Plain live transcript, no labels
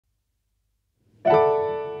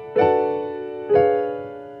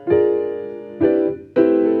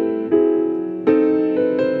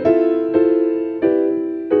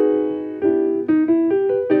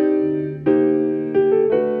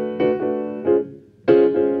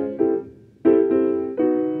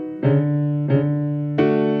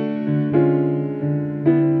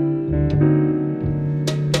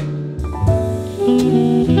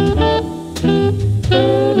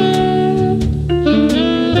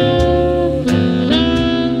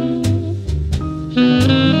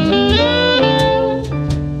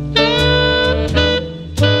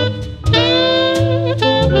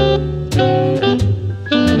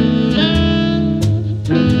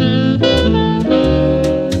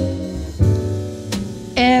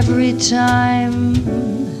time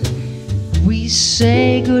we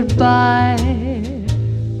say goodbye,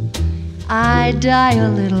 I die a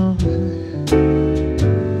little.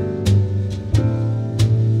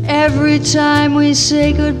 Every time we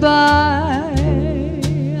say goodbye,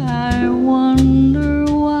 I wonder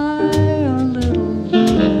why a little.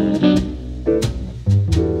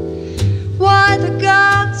 Why the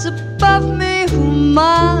gods above me who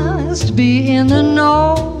must be in the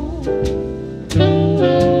know,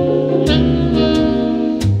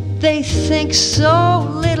 they think so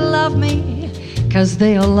little of me, 'cause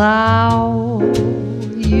they allow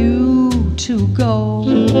you to go.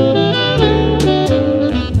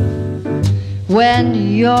 When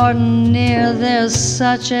you're near, there's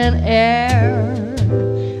such an air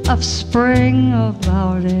of spring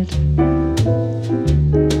about it.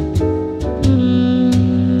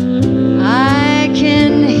 I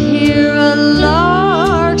can hear a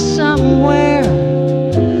lark somewhere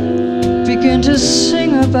begin to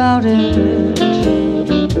sing about it.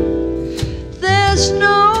 There's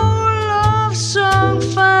no love song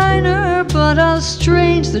finer, but how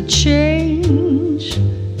strange the change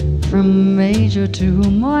from major to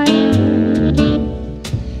minor.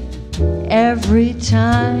 Every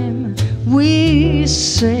time we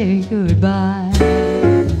say goodbye.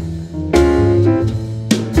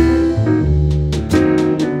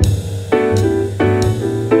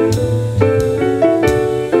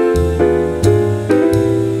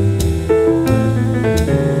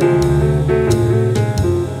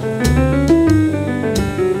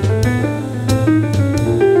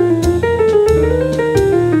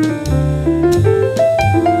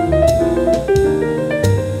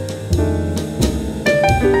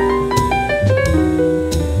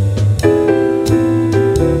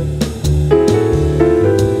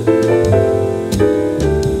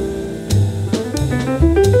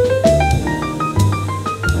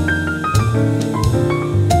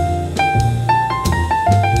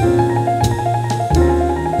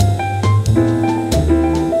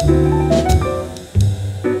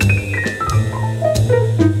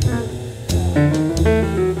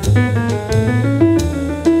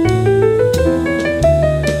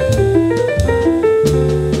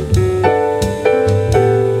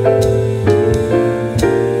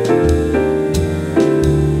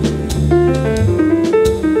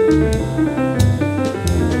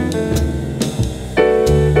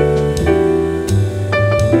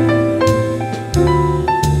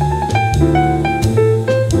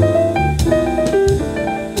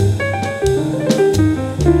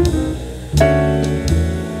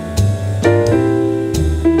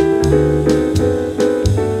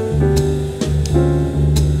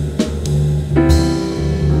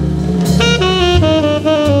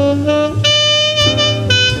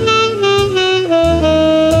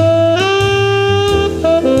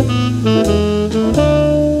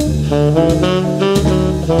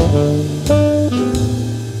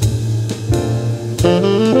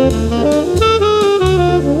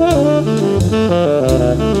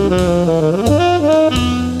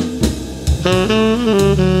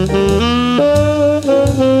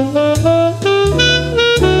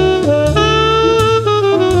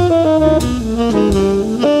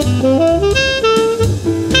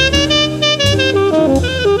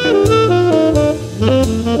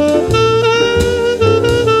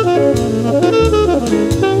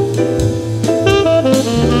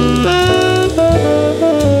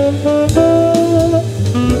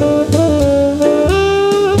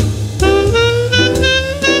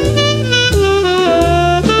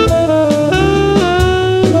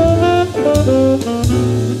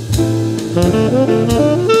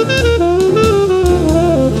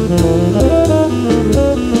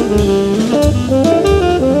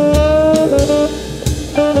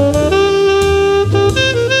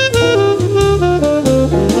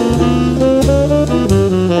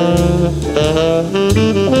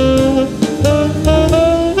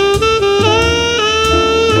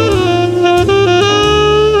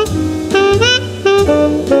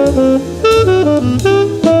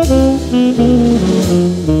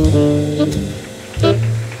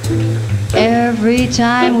 Every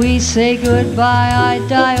time we say goodbye, I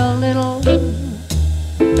die a little.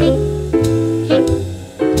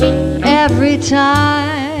 Every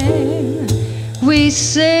time we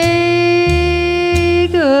say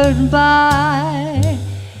goodbye,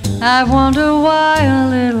 I wonder why a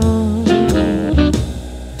little.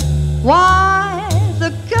 Why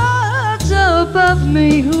the gods above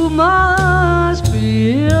me who must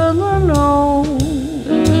be in the know,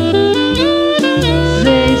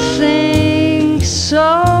 they think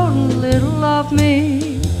so little of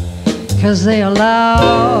me, 'cause they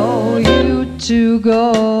allow you to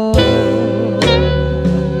go.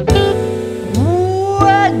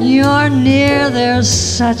 When you're near, there's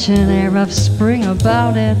such an air of spring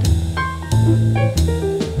about it.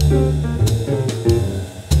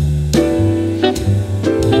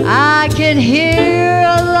 I can hear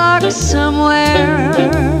a lark somewhere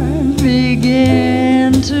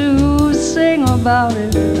begin to sing about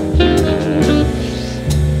it.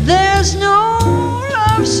 There's no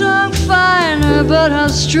love song finer, but how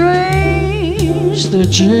strange the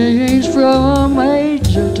change from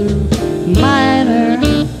major to minor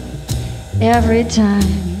every time,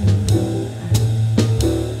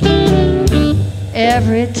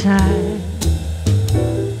 every time,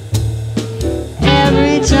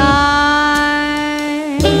 every time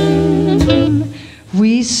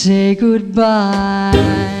we say goodbye.